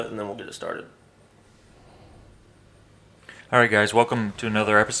and then we'll get it started. All right, guys, welcome to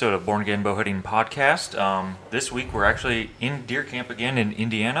another episode of Born Again Bowhunting Podcast. This week we're actually in deer camp again in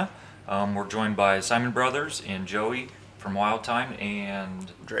Indiana. We're joined by Siman Brothers and Joey from Wild Tine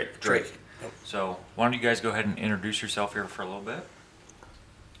and Drake. So why don't you guys go ahead and introduce yourself here for a little bit?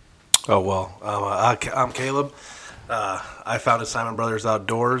 Oh, well, I'm Caleb. I founded Siman Brothers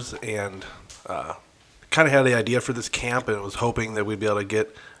Outdoors and kind of had the idea for this camp and was hoping that we'd be able to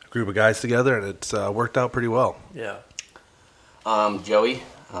get a group of guys together, and it's worked out pretty well. Yeah. Joey.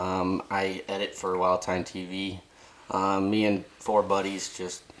 I edit for Wild Tine TV. Me and four buddies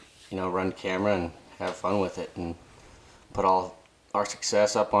just, run camera and have fun with it and put all our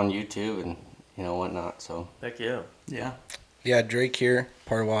success up on YouTube and, whatnot. So Heck yeah. Yeah, Drake here,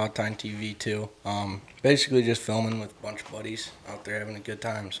 part of Wild Tine TV too. Basically just filming with a bunch of buddies out there having a good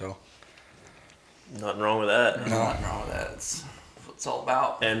time, so. Nothing wrong with that. Nothing wrong with that. It's what it's all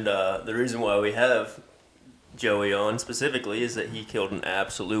about. And the reason why we have Joey on specifically is that he killed an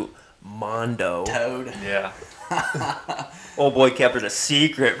absolute mondo. Toad. Yeah. Old boy kept it a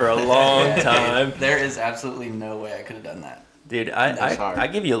secret for a long time. There is absolutely no way I could have done that. Dude, That's hard. I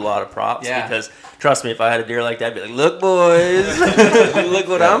give you a lot of props Yeah. because, trust me, if I had a deer like that, I'd be like, look, boys, look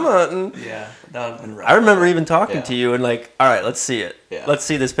what I'm hunting. Yeah, that would have been rough. I remember even talking Yeah. to you and like, all right, let's see it. Yeah. Let's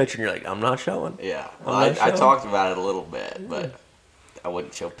see this picture. And you're like, I'm not showing. yeah, I'm well, not I sure. talked about it a little bit, but I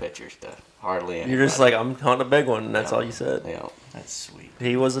wouldn't show pictures to hardly anybody. You're just like, I'm hunting a big one, and that's all you said. That's sweet.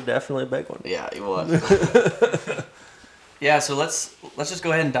 He was definitely a big one. Yeah, he was. Yeah, so let's just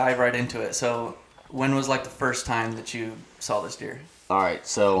go ahead and dive right into it. So, when was like the first time that you saw this deer? All right,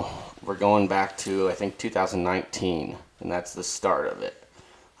 so we're going back to, I think, 2019, and that's the start of it.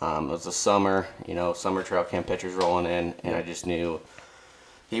 It was the summer, summer trail cam pictures rolling in, and I just knew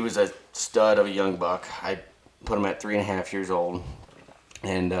he was a stud of a young buck. I put him at 3.5 years old,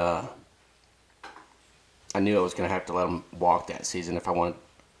 and I knew I was going to have to let him walk that season if I wanted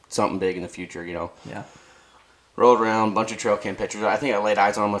something big in the future, Yeah. Rolled around, bunch of trail cam pictures. I think I laid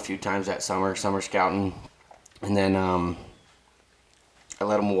eyes on him a few times that summer scouting, and then I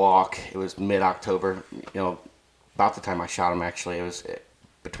let him walk. It was mid-October, about the time I shot him, actually. It was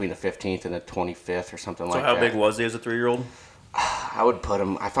between the 15th and the 25th or something like that. So how big was he as a 3-year-old? I would put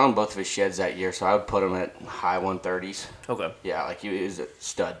him, I found both of his sheds that year, so I would put him at high 130s. Okay. Yeah, like he was a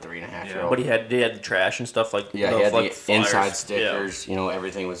stud 3.5-year-old. But he had the trash and stuff like Yeah, he had like the flyers. inside stickers,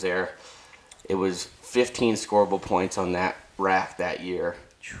 everything was there. It was 15 scoreable points on that rack that year.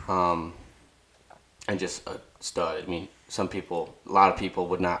 And just a stud. I mean, a lot of people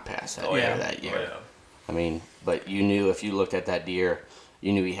would not pass that deer that year. Oh, yeah. I mean, but you knew if you looked at that deer,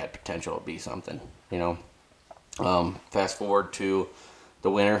 you knew he had potential to be something, Fast forward to the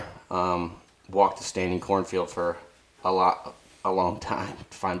winter, walked the standing cornfield for a long time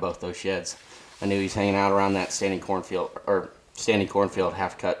to find both those sheds. I knew he's hanging out around that standing cornfield,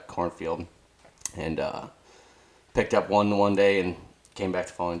 half-cut cornfield, and picked up one day and came back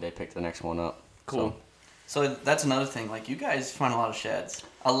the following day, picked the next one up. Cool. So that's another thing. Like, you guys find a lot of sheds.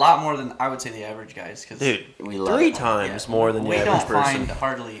 A lot more than, I would say, the average guys. Cause Dude, We love 3 it. times more than the we average don't person. find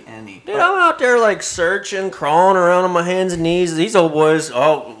hardly any. Dude, I'm out there like searching, crawling around on my hands and knees. These old boys,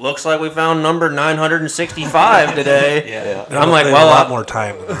 looks like we found number 965 today. Yeah. And I'm like, They have well, a lot more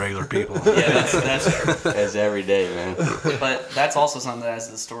time than the regular people. Yeah, that's true. As every day, man. But that's also something that adds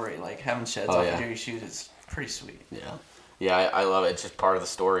to the story. Like, having sheds off yeah. of deer you shoot is pretty sweet. Yeah, I love it. It's just part of the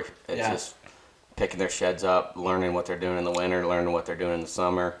story. It's Yeah. just picking their sheds up, learning what they're doing in the winter, learning what they're doing in the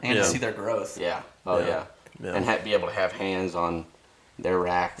summer. And Yeah. to see their growth. Yeah. Yeah. And be able to have hands on their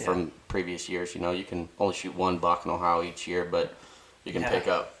rack from previous years. You can only shoot one buck in Ohio each year, but you can pick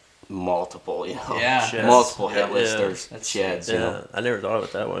up multiple, Yeah. Sheds. multiple Yeah. hit listers, That's- sheds, Yeah, I never thought of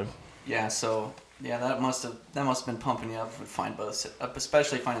it that way. Yeah, so that must have been pumping you up to find both,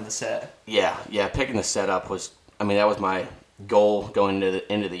 especially finding the set. Yeah, picking the setup was, that was my goal going into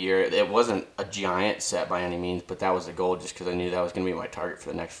the end of the year. It wasn't a giant set by any means, but that was the goal just because I knew that was going to be my target for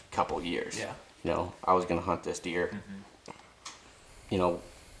the next couple of years. Yeah. I was going to hunt this deer.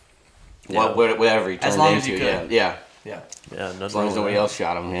 Whatever he turned As long into. as you could. Yeah. Yeah. Yeah, As long as nobody else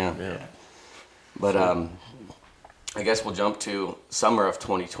shot him, yeah. Yeah. But I guess we'll jump to summer of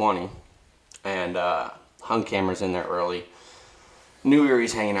 2020, and hung cameras in there early. Knew where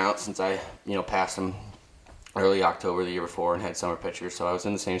he's hanging out since I, passed him early October the year before and had summer pictures, so I was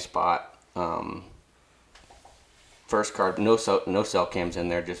in the same spot. First card, no cell cams in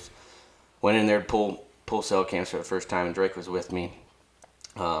there. Just went in there to pull cell cams for the first time, and Drake was with me.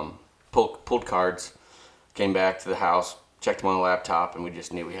 Pulled cards, came back to the house, checked him on the laptop, and we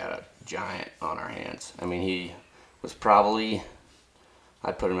just knew we had a giant on our hands. He was probably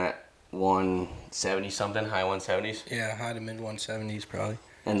I'd put him at 170 something, high 170s. Yeah, high to mid 170s probably.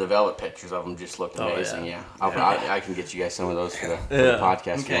 And the velvet pictures of them just looked amazing. Yeah, I can get you guys some of those for the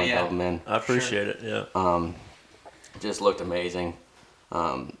podcast. Okay, if you want to them in. I appreciate it. Yeah. Just looked amazing.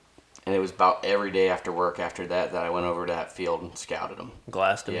 And it was about every day after work after that I went over to that field and scouted them.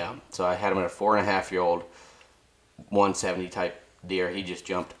 Glassed him. Yeah. So I had him at a 4.5-year-old, 170 type deer. He just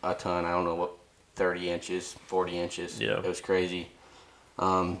jumped a ton. I don't know what, 30 inches, 40 inches. Yeah. It was crazy.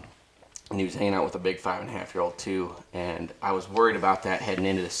 And he was hanging out with a big 5.5-year-old too. And I was worried about that heading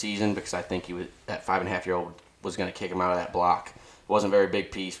into the season because I think that 5.5-year-old was going to kick him out of that block. It wasn't a very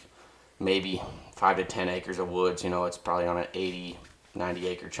big piece, maybe 5 to 10 acres of woods. It's probably on an 80, 90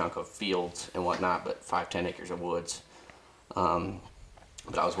 acre chunk of fields and whatnot, but 5-10 acres of woods. But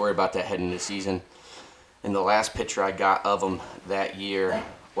I was worried about that heading into the season. And the last picture I got of him that year,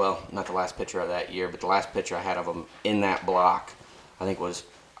 well, not the last picture of that year, but the last picture I had of him in that block, I think was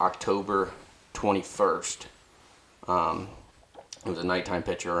October 21st. It was a nighttime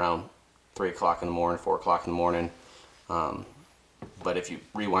picture around 3 o'clock in the morning, 4 o'clock in the morning. But if you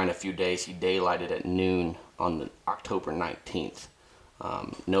rewind a few days, he daylighted at noon on the October 19th.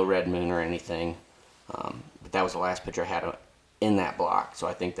 No red moon or anything. But that was the last picture I had in that block. So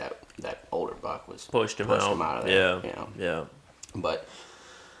I think that older buck was Pushed him out of there. Yeah. Yeah. But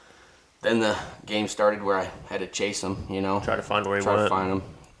then the game started where I had to chase him, Try to find where he Try went. to find him.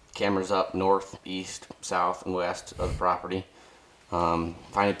 Cameras up north, east, south, and west of the property.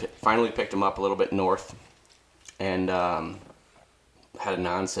 Finally picked him up a little bit north and had a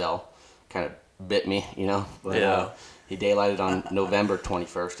non-cell. Kind of bit me, But, Yeah. he daylighted on November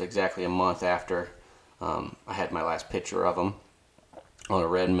 21st, exactly a month after I had my last picture of him on a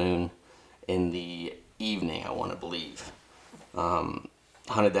red moon in the evening, I want to believe.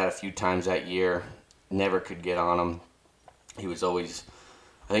 Hunted that a few times that year. Never could get on him. He was always...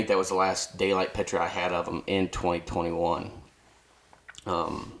 I think that was the last daylight picture I had of him in 2021.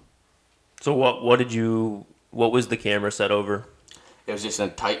 So what was the camera set over? It was just a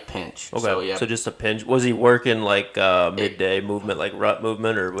tight pinch. Okay, So, yeah. so just a pinch. Was he working like midday movement, like rut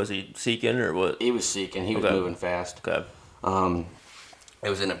movement, or was he seeking, or what? He was seeking. He was Okay. moving fast. Okay. It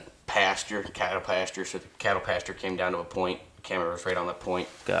was in a pasture, cattle pasture, so the cattle pasture came down to a point. The camera was right on the point.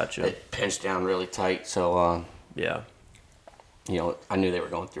 Gotcha. It pinched down really tight, so, Yeah. I knew they were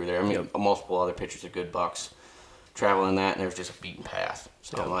going through there. I mean, multiple other pictures of good bucks traveling that, and there was just a beaten path.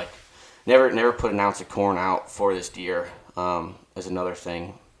 So I'm like, never put an ounce of corn out for this deer. Is another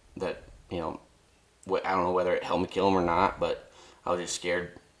thing that, I don't know whether it helped me kill him or not, but I was just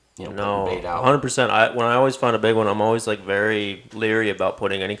scared, putting bait out. 100%. When I always find a big one, I'm always like very leery about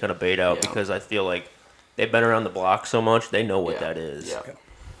putting any kind of bait out because I feel like they've been around the block so much, they know what that is. Yeah.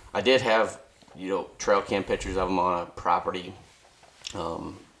 I did have, trail cam pictures of him on a property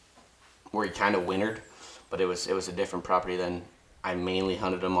where he kind of wintered, but it was a different property than I mainly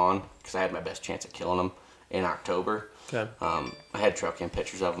hunted him on because I had my best chance of killing him in October. Okay. I had trail cam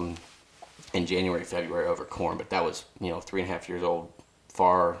pictures of him in January, February over corn, but that was 3.5 years old,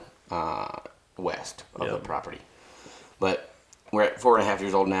 far west of the property. But we're at 4.5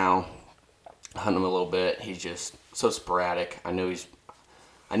 years old now. Hunting him a little bit. He's just so sporadic. I knew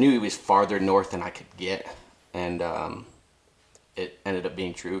he was farther north than I could get, and it ended up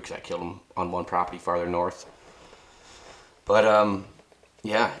being true because I killed him on one property farther north. But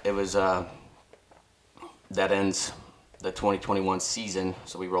it was that ends the 2021 season,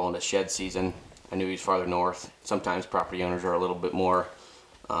 so we roll into shed season. I knew he was farther north. Sometimes property owners are a little bit more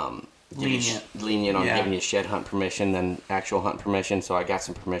lenient on giving you shed hunt permission than actual hunt permission, so I got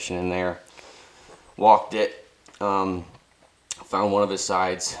some permission in there. Walked it, found one of his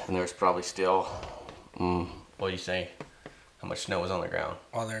sides, and there was probably still, what do you say? How much snow was on the ground?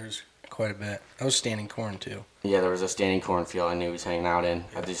 Oh, there's quite a bit. I was standing corn too. Yeah, there was a standing cornfield I knew he was hanging out in.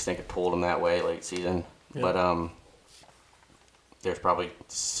 I just think it pulled him that way late season. Yeah. But there's probably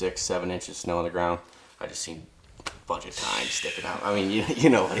 6-7 inches of snow on the ground. I just seen a bunch of tines sticking out. I mean, you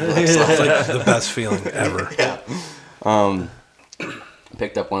know what he looks like. It's like the best feeling ever. Yeah.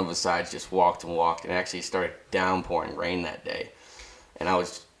 Picked up one of his sides, just walked, and actually started downpouring rain that day. And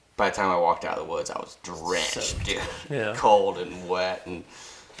by the time I walked out of the woods, I was drenched, dude. Yeah. Cold and wet.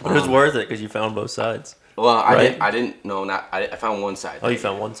 But it was worth it because you found both sides. Well, right? I didn't. No, not. I found one side. Oh, you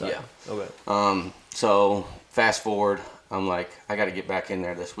found one side. Yeah. Okay. So fast forward, I'm like, I got to get back in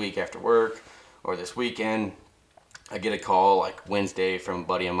there this week after work or this weekend. I get a call like Wednesday from a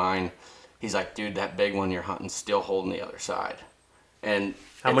buddy of mine. He's like, dude, that big one you're hunting's still holding the other side. And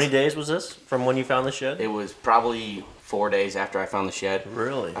how many days was this from when you found the shed? It was probably 4 days after I found the shed.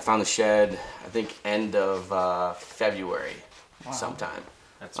 Really? I found the shed, I think, end of February. sometime.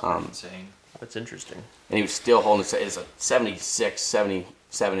 That's pretty insane. That's interesting. And he was still holding it. It's a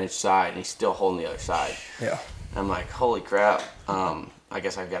 77-inch side, and he's still holding the other side. Yeah. I'm like, holy crap. I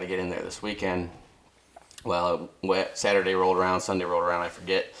guess I've got to get in there this weekend. Well, Saturday rolled around, Sunday rolled around, I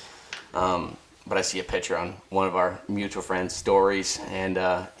forget. But I see a picture on one of our mutual friends' stories, and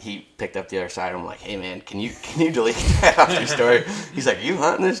he picked up the other side. I'm like, hey man, can you delete that off your story? He's like, you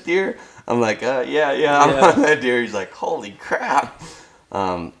hunting this deer? I'm like, yeah, I'm hunting that deer. He's like, holy crap.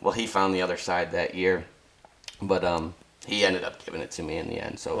 Well, he found the other side that year, but he ended up giving it to me in the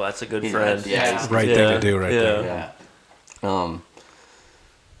end. So well, that's a good friend. Yeah, Right thing to do there. Yeah.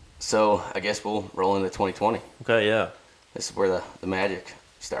 So I guess we'll roll into 2020. Okay, yeah. This is where the magic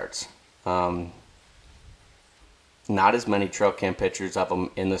starts. Not as many trail cam pictures of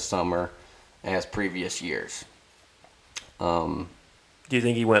them in the summer as previous years. Do you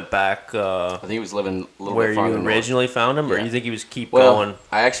think he went back I think he was living a little where bit farther you originally found him, or Yeah. you think he was keep well, going?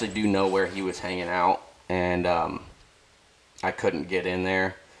 I actually do know where he was hanging out, and I couldn't get in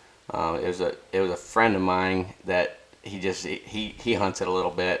there. It was a friend of mine that he hunts it a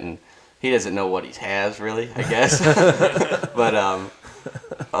little bit, and he doesn't know what he has really, I guess. But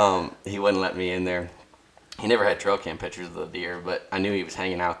he wouldn't let me in there. He never had trail cam pictures of the deer, but I knew he was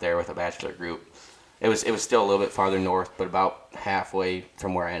hanging out there with a bachelor group. It was still a little bit farther north, but about halfway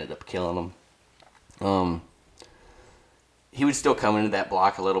from where I ended up killing him. He would still come into that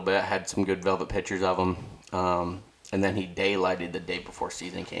block a little bit. Had some good velvet pictures of him. And then he daylighted the day before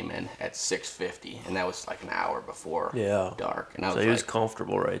season came in at 6:50, and that was like an hour before dark. And I was he was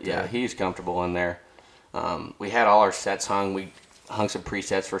comfortable right there. Yeah, he was comfortable in there. We had all our sets hung. We hung some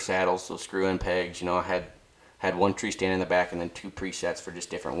presets for saddles, so screw-in pegs. I had one tree stand in the back, and then 2 presets for just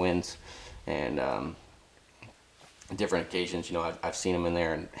different winds and different occasions. I've seen them in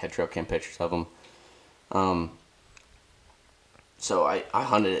there and had trail cam pictures of them. So I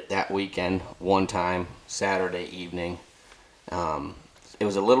hunted it that weekend one time, Saturday evening. It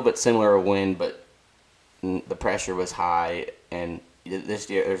was a little bit similar wind, but the pressure was high. And this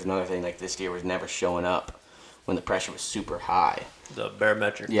deer, there's another thing, like this deer was never showing up when the pressure was super high. The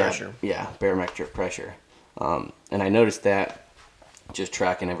barometric pressure. Yeah, barometric pressure. And I noticed that just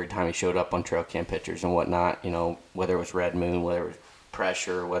tracking every time he showed up on trail cam pictures and whatnot, whether it was red moon, whether it was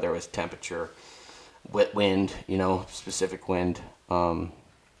pressure, whether it was temperature, wet wind, specific wind.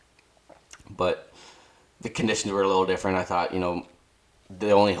 But the conditions were a little different. I thought,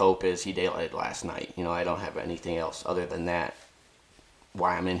 the only hope is he daylighted last night. I don't have anything else other than that.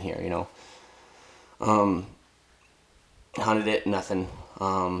 Why I'm in here, hunted it, nothing.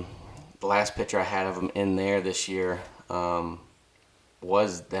 The last picture I had of him in there this year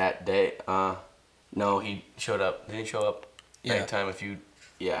was that day. No, he showed up. Did he show up? Yeah. Anytime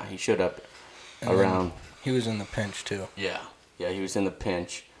he showed up And around. He was in the pinch too. Yeah, he was in the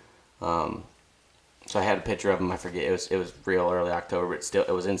pinch. So I had a picture of him. I forget. It was real early October.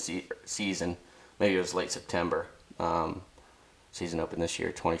 It was in season. Maybe it was late September. Season opened this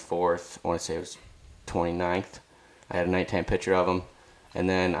year, 24th. I want to say it was 29th. I had a nighttime picture of him, and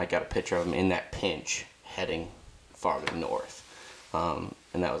then I got a picture of him in that pinch heading farther north. And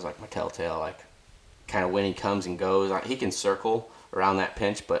that was like my telltale, like kind of when he comes and goes. He can circle around that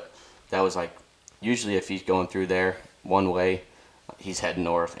pinch, but that was like usually if he's going through there one way, he's heading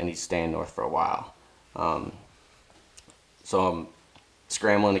north and he's staying north for a while. So I'm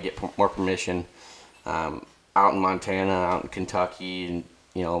scrambling to get more permission. Out in Montana, out in Kentucky, and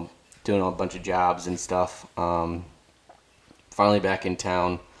doing a bunch of jobs and stuff. Finally back in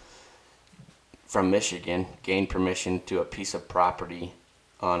town from Michigan, gained permission to a piece of property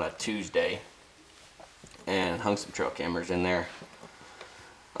on a Tuesday, and hung some trail cameras in there.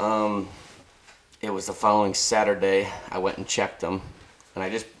 It was the following Saturday. I went and checked them, and I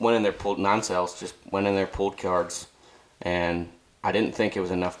just went in there, pulled non-sales, just went in there, pulled cards, and I didn't think it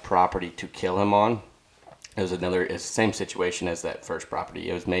was enough property to kill him on. It's the same situation as that first property.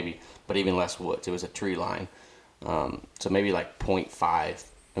 It was maybe, but even less woods. It was a tree line. So maybe like 0.5.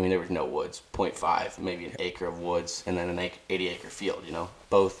 I mean, there was no woods. 0.5, maybe an acre of woods, and then an 80-acre field,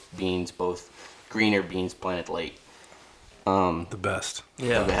 Both greener beans planted late. The best.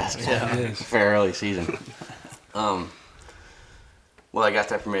 Yeah. The best. Yeah. It is. Fair early season. Well, I got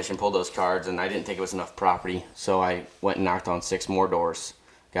that permission, pulled those cards, and I didn't think it was enough property. So I went and knocked on 6 more doors,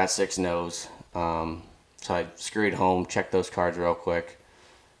 got 6 no's. So I scurried home, checked those cards real quick,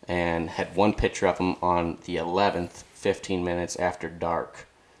 and had one picture of them on the 11th, 15 minutes after dark.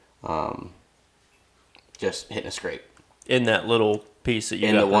 Just hitting a scrape. In that little piece that you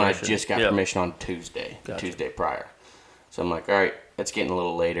In got the one I permission. just got Yep. permission on Tuesday, the Gotcha. Tuesday prior. So I'm like, all right, it's getting a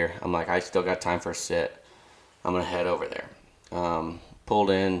little later. I'm like, I still got time for a sit. I'm going to head over there. Pulled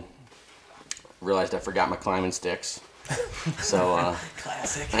in, realized I forgot my climbing sticks. So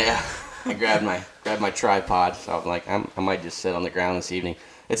Classic. yeah, I grabbed my tripod. So I'm like, I might just sit on the ground this evening.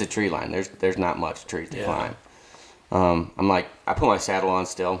 It's a tree line. There's not much trees to climb. I'm like, I put my saddle on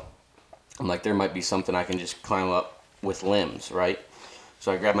still. I'm like, there might be something I can just climb up with limbs, right?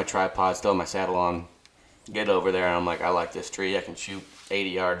 So I grab my tripod, still my saddle on, get over there, and I'm like, I like this tree. I can shoot 80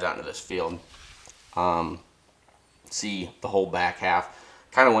 yards out into this field. See the whole back half.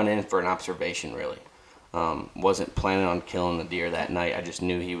 Kind of went in for an observation, really. Wasn't planning on killing the deer that night. I just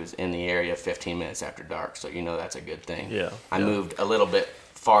knew he was in the area 15 minutes after dark, so that's a good thing. Yeah. I moved a little bit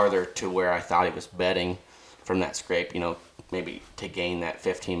farther to where I thought he was bedding from that scrape, maybe to gain that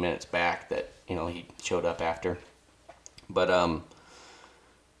 15 minutes back that, he showed up after. But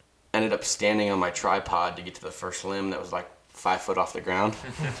ended up standing on my tripod to get to the first limb that was like 5 foot off the ground.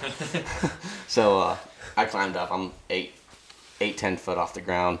 So I climbed up. I'm 10 foot off the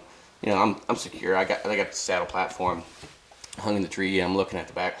ground. I'm secure. I got the saddle platform hung in the tree. I'm looking at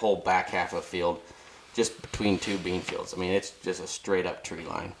the whole back half of the field, just between two bean fields. I mean, it's just a straight up tree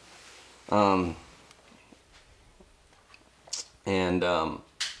line. And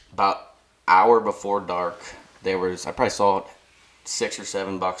about hour before dark, I probably saw 6 or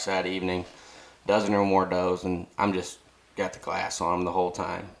 7 bucks that evening, dozen or more does, and I'm just got the glass on them the whole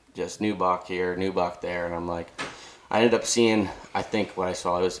time. Just new buck here, new buck there, and I'm like, I ended up seeing, I think what I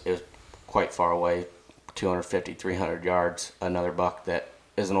saw, it was quite far away, 250, 300 yards, another buck that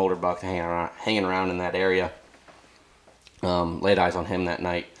is an older buck hanging around in that area. Laid eyes on him that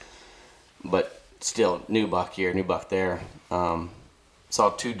night, but still, new buck here, new buck there. Saw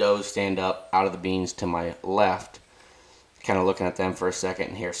 2 does stand up out of the beans to my left, kind of looking at them for a second,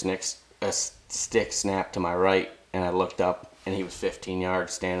 and hear a stick snap to my right, and I looked up, and he was 15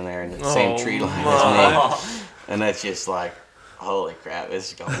 yards standing there in the same tree line as me. And that's just like, holy crap, this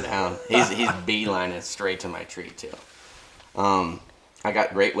is going down. He's beelining straight to my tree too. I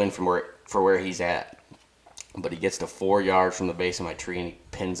got great wind from where he's at, but he gets to 4 yards from the base of my tree, and he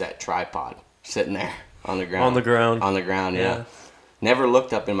pins that tripod sitting there on the ground. On the ground, yeah. Never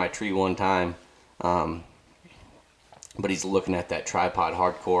looked up in my tree one time, but he's looking at that tripod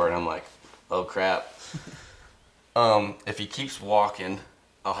hardcore, and I'm like, oh crap. If he keeps walking,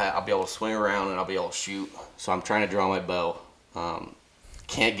 I'll be able to swing around and I'll be able to shoot. So I'm trying to draw my bow.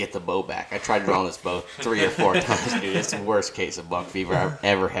 Can't get the bow back. I tried drawing this bow 3 or 4 times, dude. It's the worst case of buck fever I've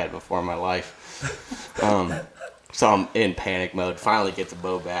ever had before in my life. So I'm in panic mode. Finally get the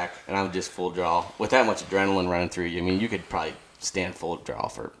bow back, and I'm just full draw. With that much adrenaline running through you, I mean, you could probably stand full draw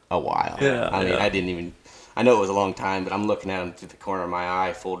for a while. Yeah. I mean, I know it was a long time, but I'm looking at him through the corner of my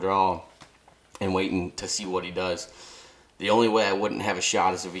eye, full draw, and waiting to see what he does. The only way I wouldn't have a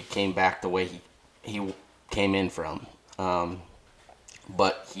shot is if he came back the way he came in from.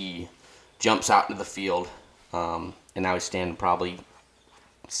 But he jumps out into the field, and now he's standing probably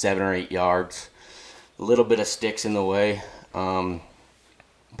 7 or 8 yards. A little bit of sticks in the way,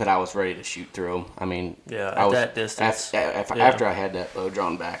 but I was ready to shoot through him. I mean, at that distance. After I had that bow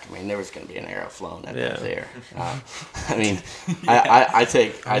drawn back, I mean, there was going to be an arrow flown at that there. I mean,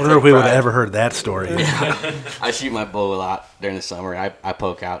 I wonder if we would have ever heard that story. Yeah. I shoot my bow a lot during the summer. I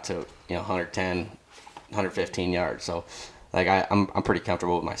poke out to 110, 115 yards. So, like, I'm pretty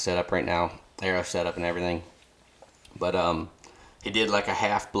comfortable with my setup right now, arrow setup and everything. But he did like a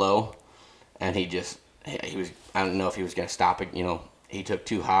half blow, and he was, I don't know if he was going to stop it. He took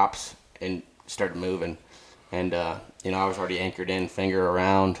 2 hops and started moving. And, I was already anchored in, finger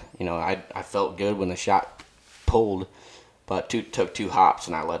around. I felt good when the shot pulled, but took 2 hops,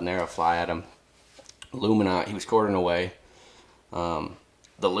 and I let an arrow fly at him. Luminoc, he was quartering away. The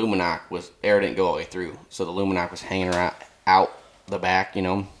Luminoc air didn't go all the way through, so the Luminoc was hanging around out the back,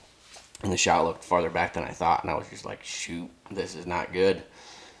 and the shot looked farther back than I thought, and I was just like, shoot, this is not good.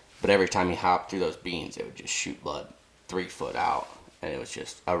 But every time he hopped through those beans, it would just shoot blood 3 foot out, and it was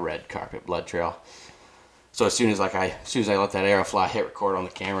just a red carpet blood trail. So as soon as I let that arrow fly, I hit record on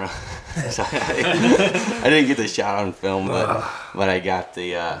the camera. So I didn't get the shot on film, but I got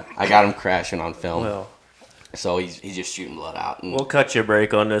him crashing on film. Well, so he's just shooting blood out. And we'll cut you a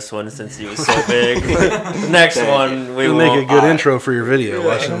break on this one since he was so big. The next one we will will make a good intro for your video.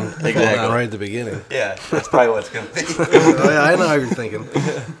 Watch him exactly right at the beginning. Yeah, that's probably what it's gonna be. I know how you're thinking.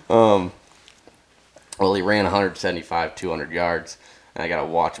 Well, he ran 175, 200 yards, and I got to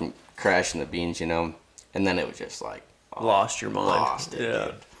watch him crash in the beans, and then it was just like... lost your mind. Lost it,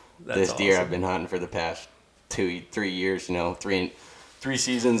 dude. This deer I've been hunting for the past 3 years, 3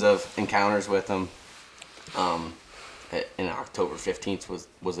 seasons of encounters with him. And October 15th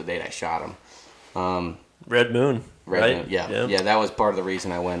was the date I shot him. Red Moon. right? Yeah. That was part of the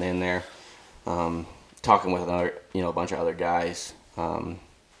reason I went in there. Talking with another, a bunch of other guys.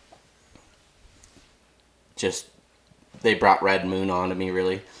 Just they brought Red Moon on to me.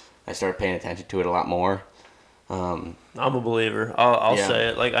 Really, I started paying attention to it a lot more. I'm a believer. I'll say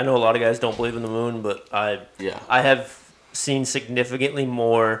it. Like, I know a lot of guys don't believe in the moon, but I have seen significantly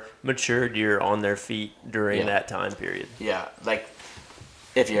more mature deer on their feet during that time period. Yeah, like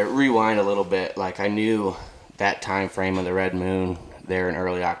if you rewind a little bit, like I knew that time frame of the Red Moon there in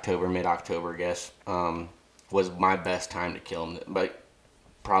early October, mid-October, I guess, was my best time to kill him. But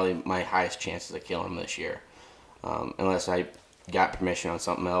probably my highest chances of killing him this year, unless I got permission on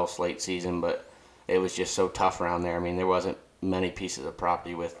something else late season. But it was just so tough around there. I mean, there wasn't many pieces of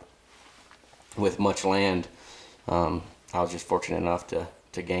property with much land. I was just fortunate enough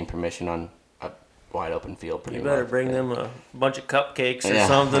to gain permission on a wide open field. You better bring them a bunch of cupcakes or Yeah,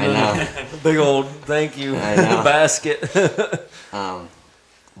 something. I know. A big old thank you basket.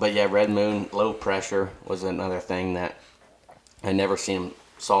 But yeah, Red Moon, low pressure was another thing that I never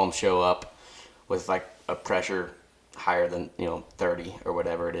saw him show up with like a pressure higher than 30 or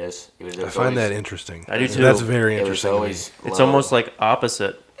whatever it is. I find that interesting. I do too. That's very interesting. It's almost like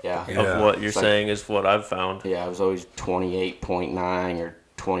opposite of what you're saying is what I've found. Yeah, it was always 28.9 or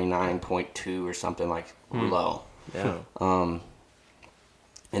 29.2 or something like low. Yeah.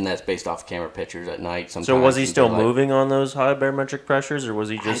 And that's based off camera pictures at night. Sometimes. So was he still moving on those high barometric pressures, or was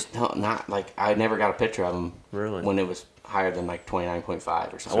he just? I never got a picture of him. Really? When it was higher than like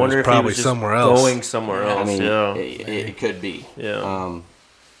 29.5 or something. I wonder if probably he was just somewhere else. going somewhere else. I mean, yeah. it could be. Yeah.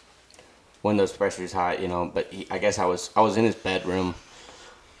 When those pressures high, but I guess I was in his bedroom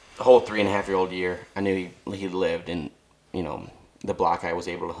the whole 3.5-year-old year. I knew he lived in, the block I was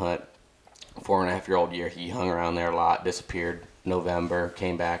able to hunt. 4.5-year-old year, he hung around there a lot, disappeared November,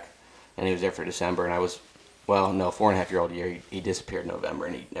 came back, and he was there for December. And 4.5-year-old year, he disappeared in November,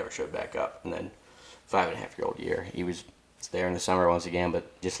 and he never showed back up. And then 5.5-year-old year, he was there in the summer once again,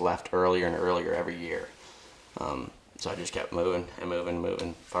 but just left earlier and earlier every year. So I just kept moving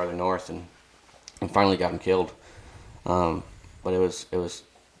farther north, and finally got him killed. But it was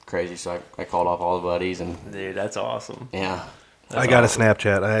crazy. So I called off all the buddies, and Dude, that's awesome. yeah. I got a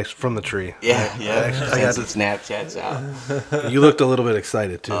Snapchat from the tree. Yeah. I got some Snapchats out. You looked a little bit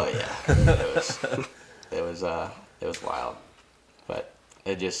excited too. Oh yeah, it was wild, but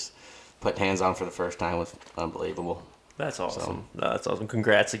it just put hands on for the first time was unbelievable. That's awesome. That's awesome.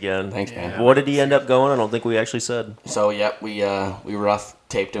 Congrats again. Thanks, man. What did he end up going? I don't think we actually said. So we rough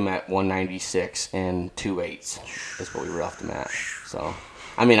taped him at 196 and 2/8. That's what we roughed him at. So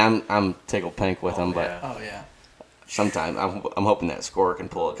I mean I'm tickled pink with him, but sometimes I'm hoping that score can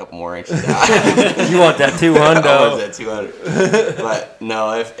pull a couple more inches out. You want that 200? I want that 200. But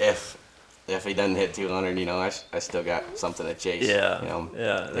no, if he doesn't hit 200, I still got something to chase. Yeah.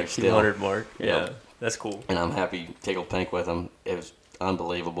 That 200 mark. Yeah. That's cool. And I'm happy tickled pink with him. It was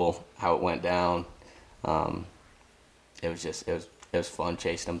unbelievable how it went down. It was fun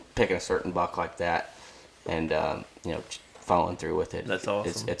chasing him, picking a certain buck like that, and following through with it. That's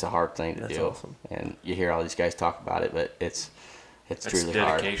awesome. It's a hard thing to do. Awesome. And you hear all these guys talk about it, but it's truly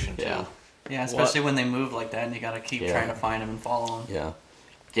hard. Dedication too. Yeah, especially when they move like that, and you got to keep trying to find them and follow them. Yeah.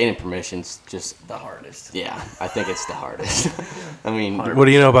 Gaining permission's just The hardest. Yeah, I think it's the hardest. I mean, What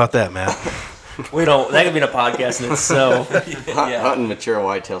do you know about that, Matt? We don't. That could be in a podcast in itself. hunting mature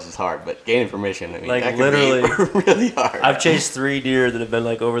whitetails is hard, but gaining permission, that Like, can literally, be really hard. I've chased 3 deer that have been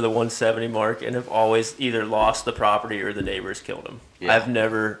like over the 170 mark and have always either lost the property or the neighbors killed them. Yeah. I've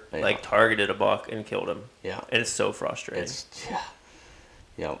never like targeted a buck and killed him. Yeah. And it's so frustrating.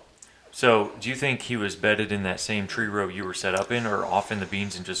 Yeah. So, do you think he was bedded in that same tree row you were set up in, or off in the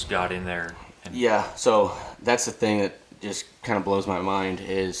beans and just got in there? Yeah, so that's the thing that just kind of blows my mind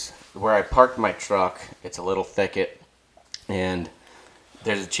is where I parked my truck, it's a little thicket, and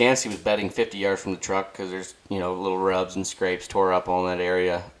there's a chance he was bedding 50 yards from the truck because there's, little rubs and scrapes tore up on that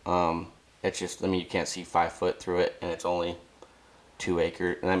area. It's just, you can't see 5 foot through it, and it's only 2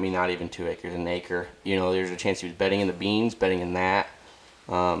 acres, and not even 2 acres, an acre. There's a chance he was bedding in the beans, bedding in that.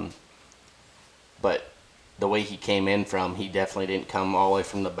 But the way he came in from, he definitely didn't come all the way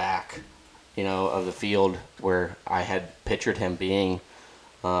from the back, of the field where I had pictured him being.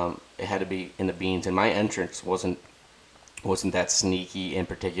 It had to be in the beans, and my entrance wasn't that sneaky in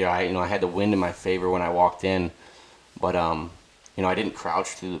particular. I had the wind in my favor when I walked in, but I didn't crouch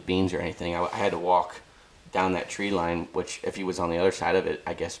through the beans or anything. I had to walk down that tree line, which if he was on the other side of it,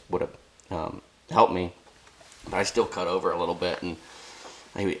 I guess would have helped me. But I still cut over a little bit, and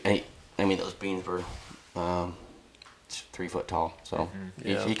those beans were 3 foot tall, so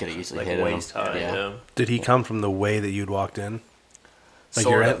he could have easily like hit him. Waist high, yeah. Did he come from the way that you'd walked in? Like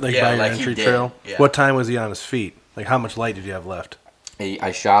Sort of. by Yeah, your like he entry did. trail? Yeah. What time was he on his feet? Like how much light did you have left?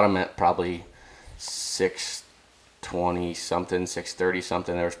 I shot him at probably 6:20 something, 6:30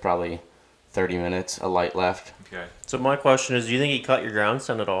 something. There was probably 30 minutes of light left. Okay. So my question is, do you think he cut your ground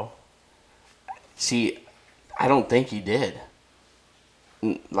scent at all? See, I don't think he did.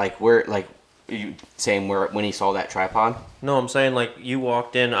 Like you saying when he saw that tripod? No, I'm saying like you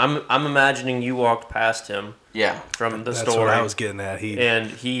walked in. I'm imagining you walked past him. Yeah. From the That's store. what I was getting at. He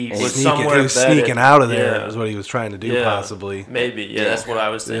was sneaking, somewhere he was bedded. sneaking out of there. Yeah. Is what he was trying to do, possibly. Maybe. Yeah, that's what I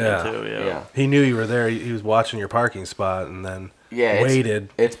was thinking too. Yeah. He knew you were there. He was watching your parking spot and then waited.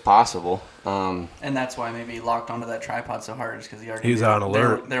 It's possible. And that's why maybe he locked onto that tripod so hard, is because he was on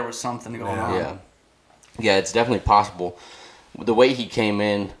alert. There was something going on. Yeah, it's definitely possible. The way he came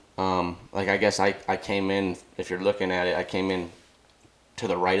in, I guess I came in, if you're looking at it, I came in to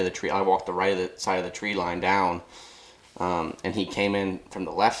the right of the tree. I walked the right of the side of the tree line down, and he came in from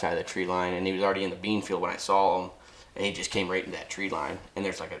the left side of the tree line, and he was already in the bean field when I saw him, and he just came right into that tree line. And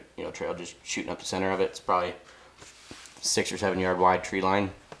there's like a trail just shooting up the center of it. It's probably 6 or 7 yard wide tree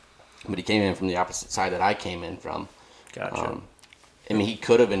line, but he came in from the opposite side that I came in from. Gotcha. I mean, he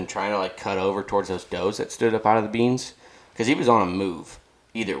could have been trying to cut over towards those does that stood up out of the beans, because he was on a move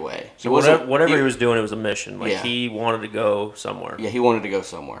either way. So whatever he was doing, it was a mission. He wanted to go somewhere. Yeah, he wanted to go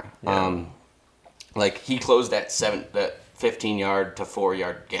somewhere. Yeah. He closed that 15 yard to 4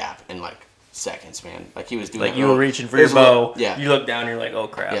 yard gap in seconds, man. He was doing. You were reaching for your bow. Yeah. You look down, and you're like, oh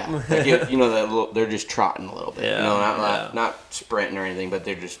crap. Yeah. They're just trotting a little bit. Yeah. Not sprinting or anything, but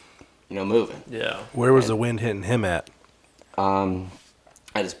they're just moving. Yeah. Where was the wind hitting him at?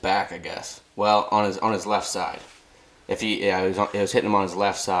 At his back, I guess. Well, on his left side. It was hitting him on his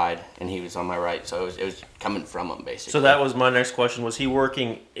left side, and he was on my right, so it was coming from him basically. So that was my next question: was he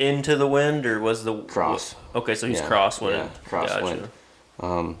working into the wind, or was the cross? Okay, so he's crosswind. Yeah, crosswind.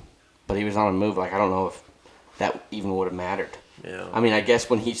 But he was on a move. I don't know if that even would have mattered. Yeah. I mean, I guess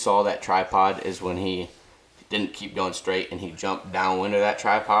when he saw that tripod is when he didn't keep going straight, and he jumped downwind of that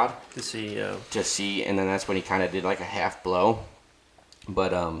tripod to see, and then that's when he kind of did a half blow.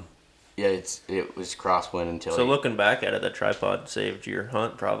 But it was crosswind until. So looking back at it, that tripod saved your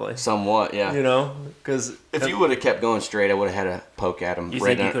hunt probably. Somewhat, yeah. Because if you would have kept going straight, I would have had a poke at him. You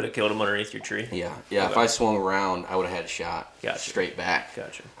think you could have killed him underneath your tree? Yeah. Okay. If I swung around, I would have had a shot. Gotcha. Straight back.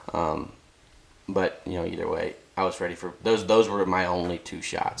 Gotcha. But either way, I was ready for those. Those were my only 2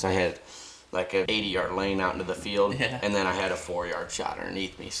 shots. I had an 80-yard lane out into the field, and then I had a 4-yard shot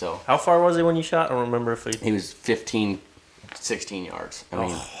underneath me. So how far was he when you shot? I don't remember if he was 15. 16 yards. I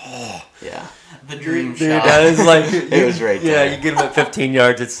mean, yeah. The dream dude, shot. That is it was right there. Yeah, you get him at 15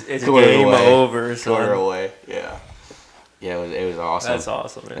 yards, it's game over. Quarter away, yeah. Yeah, it was awesome. That's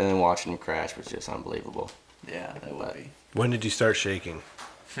awesome, man. And then watching him crash was just unbelievable. Yeah, that would be. When did you start shaking?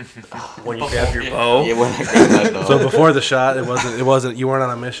 When you grabbed your bow? Yeah, when I grabbed my bow. So before the shot, it wasn't. You weren't on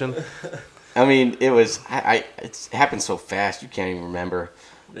a mission. I mean, it was. It happened so fast you can't even remember.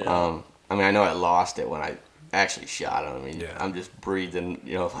 Yeah. I mean, I know I lost it when I actually shot him. I mean, I'm just breathing.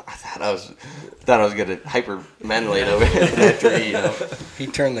 I thought I was gonna hyperventilate over that tree. He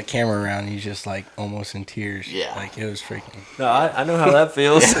turned the camera around. He's just almost in tears. Yeah, it was freaking. No, I know how that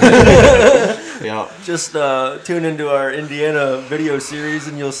feels. Yeah. Just tune into our Indiana video series,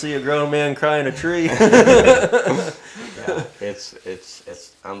 and you'll see a grown man crying a tree. Yeah,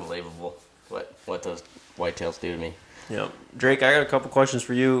 it's unbelievable what those whitetails do to me. Yeah, Drake, I got a couple questions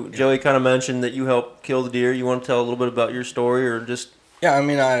for you. Yeah. Joey kind of mentioned that you helped kill the deer. You want to tell a little bit about your story, or just I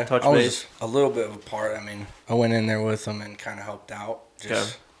mean, I base? Was a little bit of a part. I mean, I went in there with them and kind of helped out,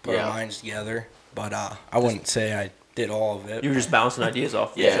 just put our minds together. But I wouldn't say I did all of it. You were just bouncing ideas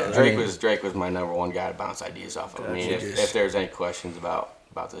off. Yeah, Drake was my number one guy to bounce ideas off of. I mean, if there's any questions about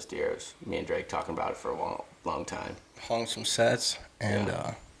this deer, it was me and Drake talking about it for a long time. Hung some sets and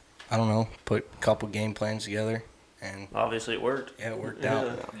I don't know, put a couple game plans together. And obviously it worked. Yeah, it worked out.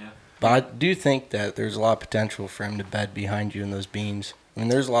 Yeah. But I do think that there's a lot of potential for him to bed behind you in those beans. I mean,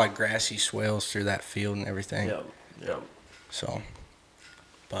 there's a lot of grassy swales through that field and everything. Yeah. So,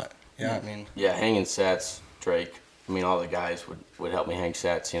 but, I mean. Yeah, hanging sets, Drake. I mean, all the guys would help me hang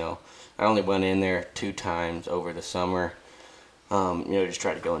sets, I only went in there 2 times over the summer. Just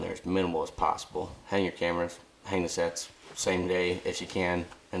try to go in there as minimal as possible. Hang your cameras, hang the sets, same day if you can,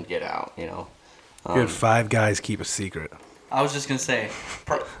 and get out, You had 5 guys keep a secret. I was just gonna say,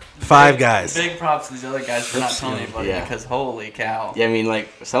 5 guys. Big props to these other guys for not telling anybody because holy cow. Yeah, I mean, like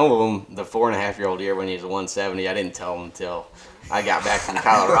some of them, the 4.5-year-old deer when he was 170, I didn't tell him until I got back from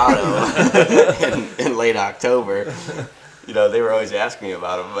Colorado in late October. You know, they were always asking me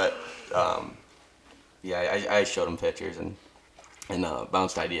about him, but I showed them pictures and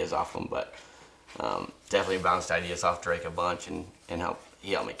bounced ideas off them, but definitely bounced ideas off Drake a bunch and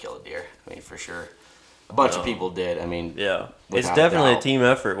he helped me kill a deer. I mean, for sure. A bunch of people did. I mean, yeah, it's definitely a team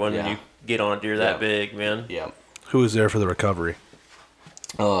effort when you get on a deer that big, man. Yeah. Who was there for the recovery?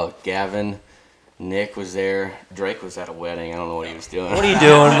 Oh, Gavin. Nick was there. Drake was at a wedding. I don't know what he was doing. What are you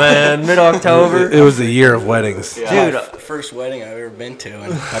doing, man? Mid-October? It was the year of weddings. Yeah. Dude, first wedding I've ever been to,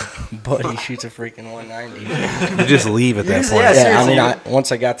 and my buddy shoots a freaking 190. You just leave at that point. Yeah, I mean,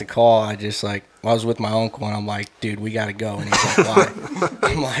 once I got the call, I was with my uncle, and I'm like, dude, we got to go. And he's like, why?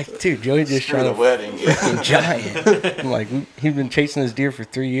 I'm like, dude, Joey just shot a wedding. freaking giant. I'm like, he's been chasing this deer for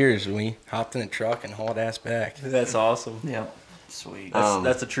 3 years, and we hopped in a truck and hauled ass back. That's awesome. Yeah. Sweet.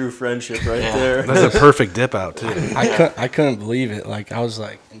 That's a true friendship right there. That's a perfect dip out, too. I couldn't believe it. Like, I was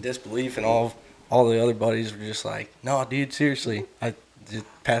like in disbelief, and all the other buddies were just like, no, dude, seriously. I just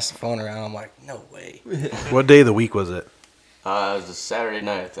passed the phone around. I'm like, no way. What day of the week was it? It was a Saturday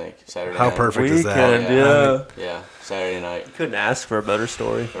night, I think. Saturday How night. perfect is that? Weekend, yeah. Yeah, Saturday night. You couldn't ask for a better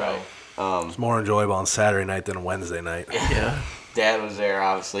story. Right. It's more enjoyable on Saturday night than Wednesday night. Yeah. Dad was there,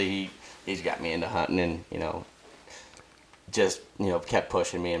 obviously. He's got me into hunting and, just, kept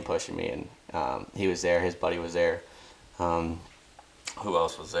pushing me. And he was there. His buddy was there. Who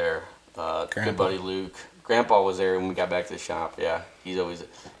else was there? Good buddy Luke. Grandpa was there when we got back to the shop. Yeah, he's a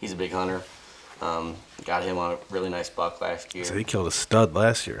big hunter. Got him on a really nice buck last year. So he killed a stud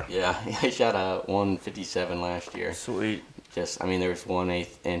last year. Yeah, he shot a 157 last year. Sweet. There was 1/8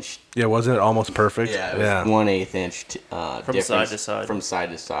 inch. Yeah, wasn't it almost perfect? Yeah, it was 1/8 inch from side to side. From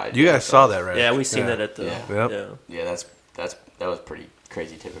side to side. You guys saw that, right? Yeah, we seen that at the. Yeah, that was pretty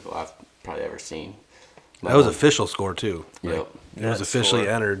crazy typical I've probably ever seen. That was official score too. Yep. It was officially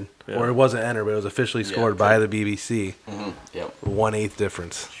entered, or it wasn't entered, but it was officially scored by the BBC. Mm-hmm. Yep. 1/8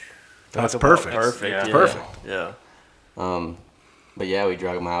 difference. That's Talk about perfect. Perfect. It's Yeah. perfect. Yeah. But yeah, we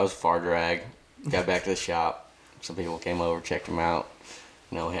drug him out. It was a far drag. Got back to the shop. Some people came over, checked him out.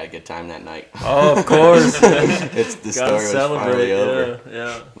 We had a good time that night. Oh, of course. The story was finally over.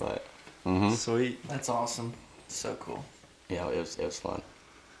 Yeah. But Sweet. That's awesome. So cool. Yeah, it was fun.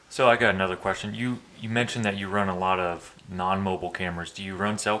 So I got another question. You mentioned that you run a lot of non-mobile cameras. Do you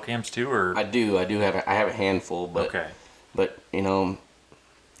run cell cams too, or? I do. I have a handful, but Okay. But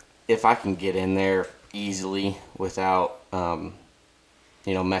if I can get in there easily without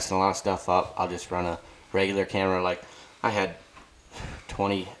messing a lot of stuff up, I'll just run a regular camera. Like I had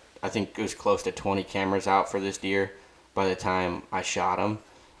 20, I think it was close to 20 cameras out for this deer by the time I shot him.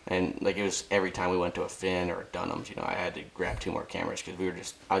 And like it was every time we went to a Finn or a Dunham's, I had to grab 2 more cameras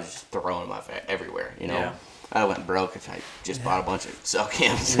because I was just throwing them everywhere, Yeah. I went broke if I just bought a bunch of cell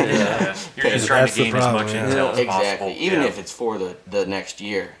cams. Yeah. You're just trying That's to the gain problem, as much yeah. intel as Exactly. possible. Even if it's for the next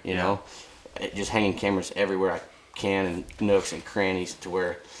year, Yeah. just hanging cameras everywhere I can in nooks and crannies to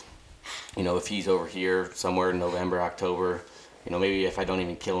where, if he's over here somewhere in November, October, maybe if I don't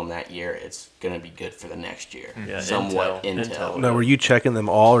even kill him that year, it's going to be good for the next year. Yeah, Somewhat intel. intel. Now, were you checking them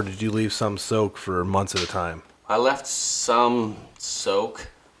all, or did you leave some soak for months at a time? I left some soak.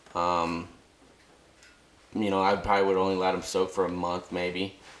 I probably would only let them soak for a month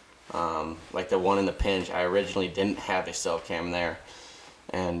maybe. Like the one in the pinch, I originally didn't have a cell cam there.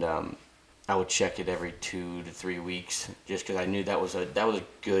 And I would check it every 2 to 3 weeks just because I knew that was a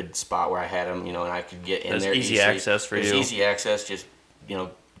good spot where I had them, and I could get in there easy easily. access for you. It was easy access, just,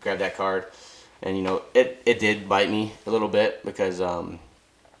 grab that card. And, it did bite me a little bit because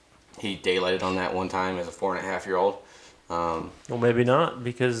he daylighted on that one time as a 4.5-year-old. Well, maybe not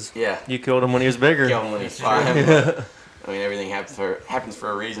because Yeah. you killed him when he was bigger. Killed him when he was 5. But, everything happens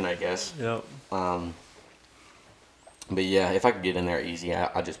for a reason, I guess. Yep. But yeah, if I could get in there easy,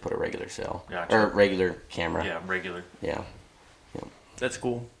 I'll just put a regular cell. Gotcha. Or regular camera. Yeah, regular. Yeah. That's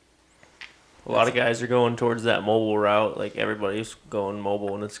cool. A lot of guys are going towards that mobile route. Like everybody's going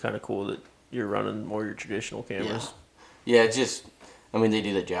mobile, and it's kind of cool that you're running more your traditional cameras. Yeah, they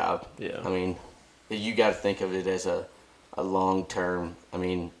do the job. Yeah. You got to think of it as a long-term,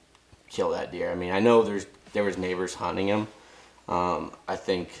 kill that deer. I know there was neighbors hunting him. I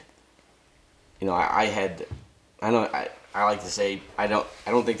think, I like to say I don't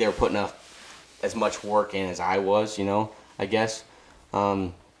think they were putting as much work in as I was, I guess.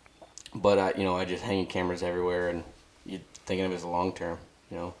 But I just hanging cameras everywhere, and you thinking of it as a long term,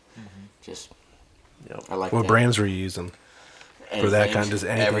 Just Yep. I like What that. brands were you using? for that kind, just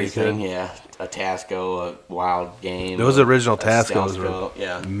anything. Everything, yeah. A Tasco, a wild game. Those original Tascos were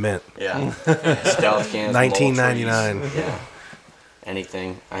mint. Yeah. Stealth cams. $19.99. Yeah.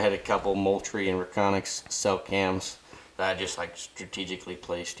 Anything. I had a couple Moultrie and Reconics cell cams that I just like strategically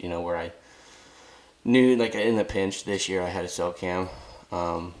placed, where I knew like in the pinch this year I had a cell cam,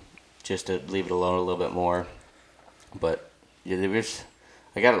 just to leave it alone a little bit more. But yeah,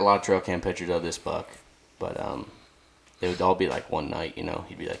 I got a lot of trail cam pictures of this buck, but they would all be like one night,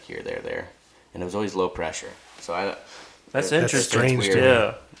 he'd be like here, there, and it was always low pressure. So that's interesting. Strange to me.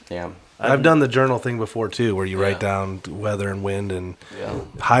 Yeah. Yeah. I've done the journal thing before too, where you write down weather and wind, and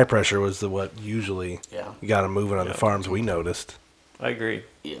high pressure was what usually you got them moving on the farms. We noticed. I agree.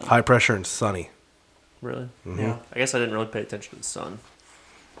 Yeah. High pressure and sunny. Really? Mm-hmm. Yeah. I guess I didn't really pay attention to the sun.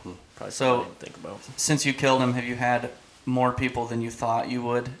 Probably So, something I didn't think about. Since you killed him, have you had more people than you thought you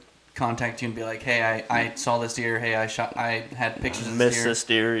would contact you and be like, "Hey, I saw this deer. Hey, I had pictures of Missed this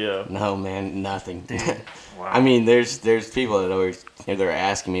deer, yeah. No, man, nothing. Wow. I mean, there's people that always they're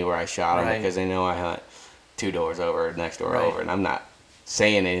asking me where I shot him Right. because they know I hunt 2 doors over, next door Right. over, and I'm not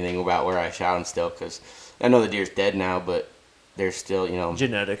saying anything about where I shot him still because I know the deer's dead now, but there's still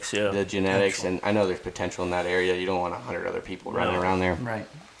Genetics, yeah. the genetics, and I know there's potential in that area. You don't want 100 other people running around there. Right.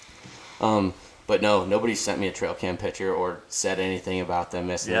 But no, nobody sent me a trail cam picture or said anything about them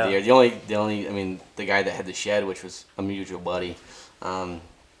missing Yeah. the deer. The only, I mean, the guy that had the shed, which was a mutual buddy,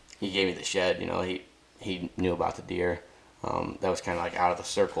 he gave me the shed. He knew about the deer. That was kind of like out of the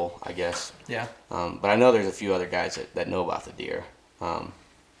circle, I guess. Yeah. But I know there's a few other guys that know about the deer.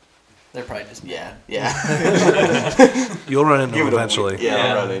 They're probably just Yeah. You'll run into them eventually.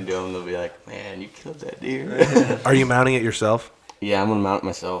 I'll run into them. They'll be like, "Man, you killed that deer." Are you mounting it yourself? Yeah, I'm gonna mount it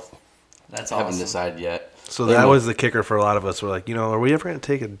myself. That's Haven't awesome. decided yet. So that was the kicker for a lot of us. We're like, are we ever going to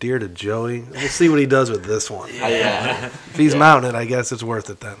take a deer to Joey? We'll see what he does with this one. Yeah. If he's mounting it, I guess it's worth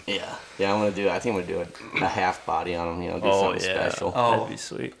it then. Yeah. I'm gonna do. I think I'm gonna do a half body on him. Do something special. Oh. That'd be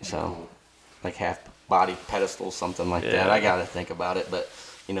sweet. So, like half body pedestal, something like that. I gotta think about it, but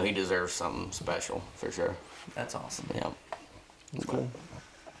he deserves something special for sure. That's awesome. Yeah. That's cool.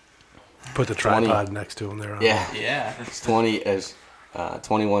 Put the tripod next to him there. Yeah. Yeah. It's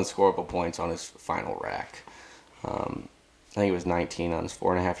 21 scoreable points on his final rack. I think it was 19 on his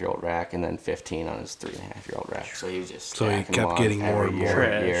 4.5-year-old rack, and then 15 on his 3.5-year-old rack. So he was just So he stacking kept them getting on more every and year, more.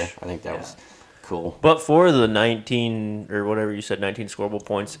 every year. Trash. I think that was cool. But for the 19 or whatever you said, 19 scoreable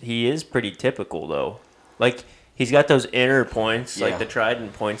points, he is pretty typical though. Like he's got those inner points, like the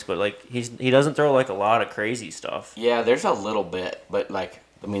trident points, but like he doesn't throw like a lot of crazy stuff. Yeah, there's a little bit, but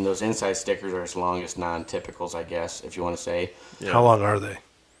those inside stickers are his longest non-typicals, I guess, if you want to say. Yeah. How long are they?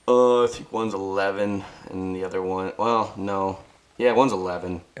 I think one's 11, and the other one, well, no. Yeah, one's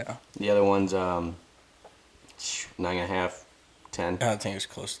 11. Yeah. The other one's 9.5, 10. I think it was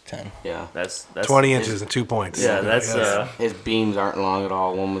close to 10. Yeah. That's 20 inches and 2 points. Yeah, that's His beams aren't long at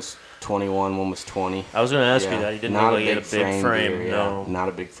all. One was 21, one was 20. I was gonna ask Yeah. you that. He didn't Not really get a big frame. deer, No. Not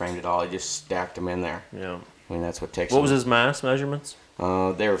a big frame at all. He just stacked them in there. Yeah. I mean, that's what takes. What was his mass measurements?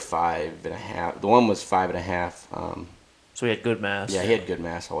 They were 5.5. The one was 5.5. So he had good mass. Yeah, he had good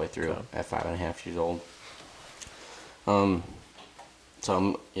mass all the way through at 5.5 years old. So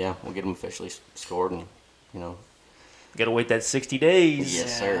we'll get him officially scored, and Gotta wait that 60 days.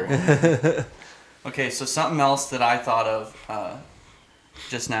 yes, sir. Okay, so something else that I thought of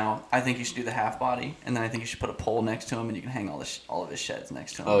just now, I think you should do the half body, and then I think you should put a pole next to him, and you can hang all of his sheds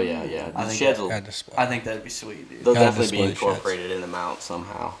next to him. Oh yeah. I The think sheds that- will. Had to split. I think that'd be sweet, dude. They'll Gotta definitely be display sheds. incorporated in the mount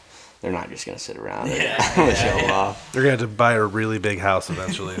somehow. They're not just gonna sit around and Yeah, show them off. They're going to have to buy a really big house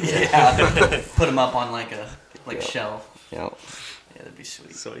eventually. Yeah, put them up on like a shelf. Yeah. Yeah, that'd be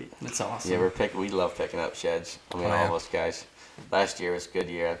sweet. Sweet. That's awesome. Yeah, we love picking up sheds. I mean, Oh, all yeah. of us guys. Last year was a good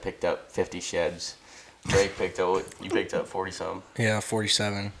year. I picked up 50 sheds. Drake picked up. You picked up 40 something. Yeah,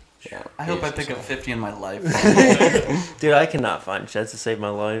 47. Yeah. I hope I pick up 50 in my life. Dude, I cannot find sheds to save my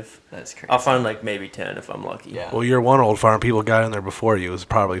life. That's crazy. I'll find like maybe 10 if I'm lucky. Yeah. Well, your one old farm, people got in there before you. It was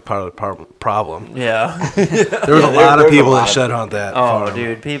probably part of the problem. Yeah. There was a lot there's of a people lot that of shed hunt that Oh, farm.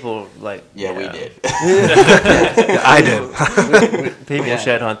 dude, people like. Yeah, we did. I did. People Yeah.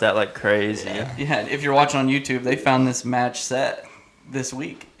 shed hunt that like crazy. Yeah, if you're watching on YouTube, they found this match set this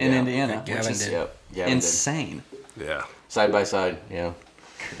week in Yeah. Indiana, which Gavin is did. Yep. Yeah, we did. insane. Yeah. Side by side. Yeah.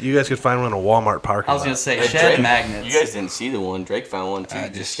 You guys could find one in a Walmart parking I was lot. gonna say Hey, shed Drake, magnets. You guys didn't see the one. Drake found one too. I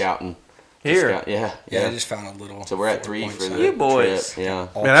Just just- scouting. Here. Yeah. Yeah, I just found a little. So we're at 3 for the You boys. trip. Yeah.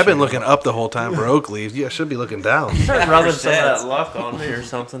 Man, I've been looking up the whole time for oak leaves. Yeah, I should be looking down. Start rubbing some of Sheds. that luck on me or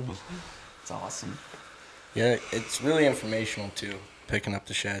something. It's awesome. Yeah, it's really informational too, picking up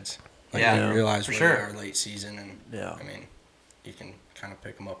the sheds. Like Yeah, when you realize for where sure. they are late season, and Yeah. I mean, you can kind of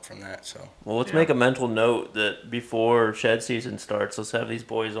pick them up from that. So well, let's make a mental note that before shed season starts, let's have these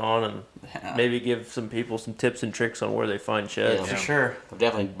boys on and maybe give some people some tips and tricks on where they find sheds. For sure. I've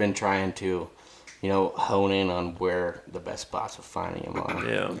definitely been trying to, hone in on where the best spots of finding them are.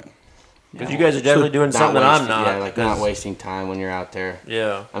 Yeah. Because you guys are definitely doing something that I'm not. Yeah, like not wasting time when you're out there.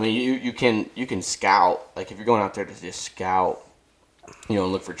 Yeah. I mean, you can scout. Like if you're going out there to just scout, and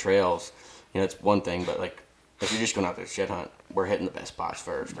look for trails, it's one thing. But like if you're just going out there to shed hunt, we're hitting the best spots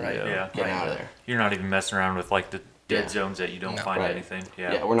first. Right. Yeah. Getting out of there. You're not even messing around with like the dead zones that you don't find anything.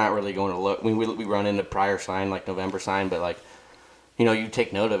 Yeah. Yeah, we're not really going to look. I mean, we run into prior sign like November sign, but like, you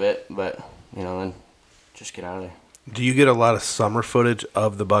take note of it, but then just get out of there. Do you get a lot of summer footage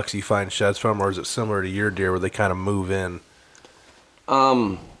of the bucks you find sheds from, or is it similar to your deer where they kind of move in?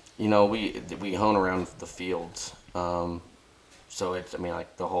 We hone around the fields. So it's,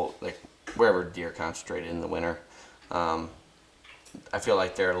 like the whole, like wherever deer concentrated in the winter. I feel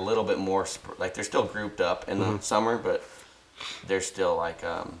like they're a little bit more, like they're still grouped up in the summer, but they're still like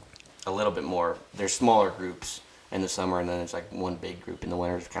a little bit more, they're smaller groups in the summer, and then there's like one big group in the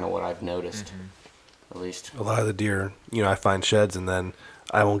winter is kind of what I've noticed. At least a lot of the deer, I find sheds and then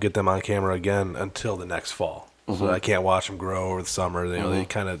I won't get them on camera again until the next fall. So I can't watch them grow over the summer. They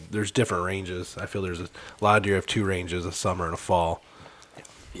kind of, there's different ranges. I feel there's a lot of deer have two ranges, a summer and a fall.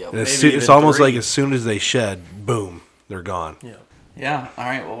 Yeah, it's almost like as soon as they shed, boom, they're gone. Yeah. Yeah. All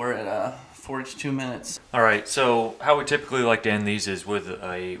right. Well, we're at 42 minutes. All right. So how we typically like to end these is with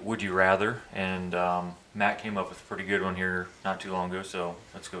a would you rather, and Matt came up with a pretty good one here not too long ago. So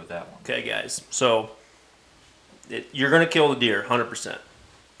let's go with that one. Okay, guys. So you're gonna kill the deer, 100%.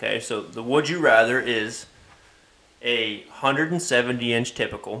 Okay. So the would you rather is a 170-inch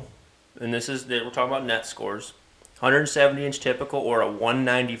typical, and this is we're talking about net scores. 170-inch typical or a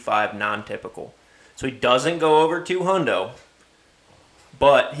 195 non-typical. So he doesn't go over 200,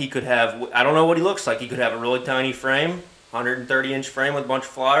 but he could have, I don't know what he looks like. He could have a really tiny frame, 130-inch frame with a bunch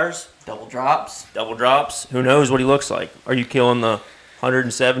of flyers. Double drops. Who knows what he looks like? Are you killing the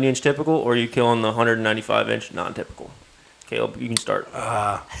 170-inch typical or are you killing the 195-inch non-typical? Caleb, you can start.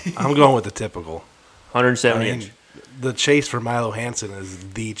 I'm going with the typical. 170-inch. The chase for Milo Hansen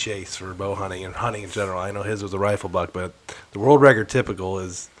is the chase for bow hunting and hunting in general. I know his was a rifle buck, but the world record typical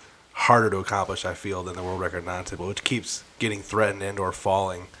is harder to accomplish, I feel, than the world record non-typical, which keeps getting threatened and or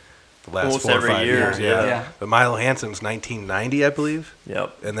falling the last almost 4 or every 5 year. years. Yeah. But Milo Hansen's 1990, I believe.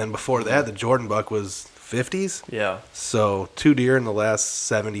 Yep. And then before that, the Jordan buck was 50s. Yeah. So 2 deer in the last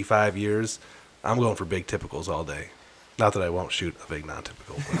 75 years. I'm going for big typicals all day. Not that I won't shoot a big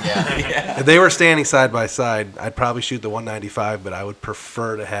non-typical. If they were standing side by side, I'd probably shoot the 195, but I would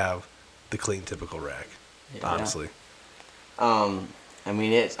prefer to have the clean typical rack, honestly.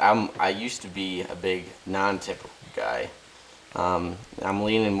 I used to be a big non-typical guy. I'm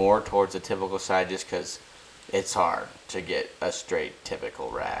leaning more towards the typical side just because it's hard to get a straight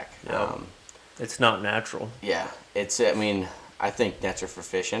typical rack. Yep. It's not natural. Yeah, I think nets are for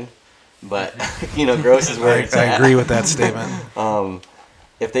fishing. But, gross is where it's at. I agree with that statement.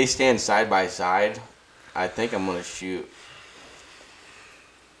 If they stand side by side, I think I'm going to shoot,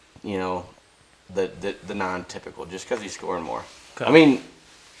 the non-typical, just because he's scoring more. Okay. I mean,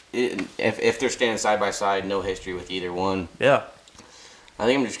 if they're standing side by side, no history with either one. Yeah. I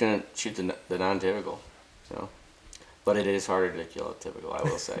think I'm just going to shoot the non-typical. But it is harder to kill a typical, I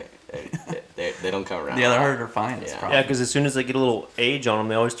will say. They don't come around. Yeah, they're harder to find. Yeah, because as soon as they get a little age on them,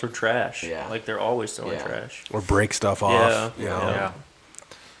 they always throw trash. Yeah. Like they're always throwing trash. Or break stuff off. Yeah.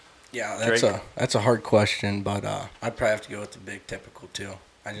 That's a hard question, but I'd probably have to go with the big typical too.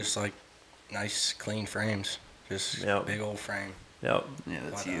 I just like nice, clean frames. Just big old frame. Yep. Yeah,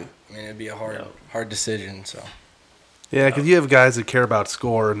 that's you. It'd be a hard decision, so. Yeah, because you have guys that care about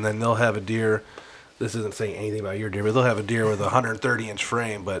score, and then they'll have a deer. This isn't saying anything about your deer, but they'll have a deer with a 130-inch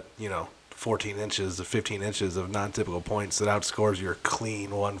frame, but, 14 inches or 15 inches of non-typical points that outscores your clean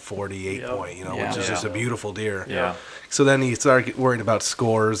 148 point, which is just a beautiful deer. Yeah. So then you start worrying about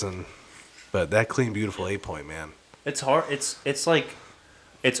scores, but that clean, beautiful 8-point, man. It's hard. It's like,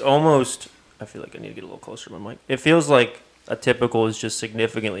 it's almost, I feel like I need to get a little closer to my mic. It feels like a typical is just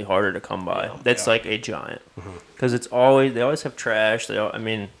significantly harder to come by. That's like a giant. Because they always have trash.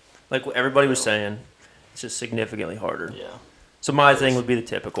 Like everybody was saying, it's just significantly harder. Yeah. So my thing would be the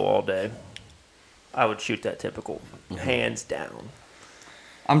typical all day. I would shoot that typical, hands down.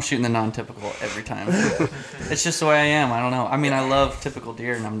 I'm shooting the non-typical every time. It's just the way I am. I don't know. I love typical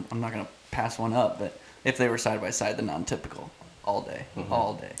deer, and I'm not going to pass one up, but if they were side by side, the non-typical. all day, Mm-hmm.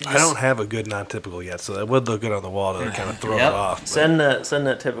 all day. I don't have a good non-typical yet, so that would look good on the wall to kind of throw Yep. it off. But Send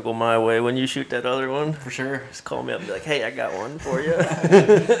that typical my way when you shoot that other one. For sure. Just call me up and be like, hey, I got one for you.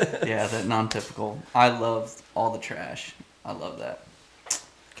 Yeah, that non-typical. I love all the trash. I love that.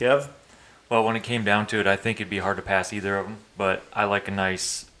 Kev? Well, when it came down to it, I think it'd be hard to pass either of them, but I like a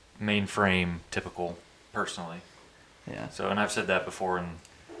nice mainframe typical, personally. Yeah. So, and I've said that before in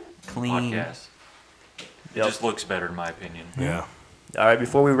Clean. podcasts. It Yep. just looks better in my opinion. yeah. All right,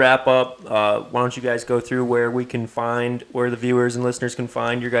 before we wrap up, why don't you guys go through where the viewers and listeners can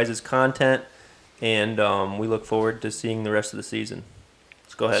find your guys' content, and we look forward to seeing the rest of the season.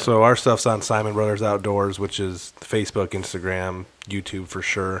 Let's go ahead. So our stuff's on Siman Brothers Outdoors, which is Facebook, Instagram, YouTube for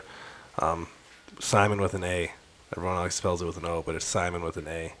sure. Simon with an A. Everyone always spells it with an O, but it's Simon with an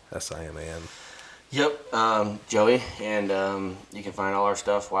A. S-I-M-A-N. Yep, Joey, and you can find all our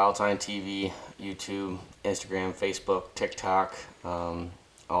stuff, Wild Tine TV, YouTube, Instagram, Facebook, TikTok,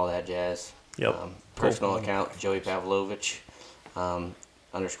 all that jazz. Yep. Personal account, Joey Pavlovich, _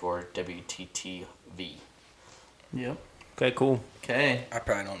 WTTV. Yep. Okay, cool. Okay. I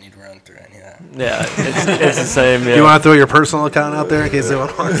probably don't need to run through any of that. Yeah, it's the same. Yeah. You want to throw your personal account out there in case they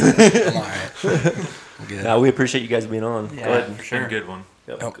want to watch it? I'm all right. I'm good. No, we appreciate you guys being on. Yeah, Go ahead. for sure. Been a good one.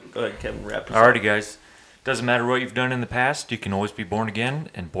 Yep. Oh. Go ahead, Kevin. Wrap this up. Alrighty, guys. Doesn't matter what you've done in the past, you can always be born again,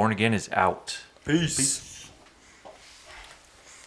 and born again is out. Peace.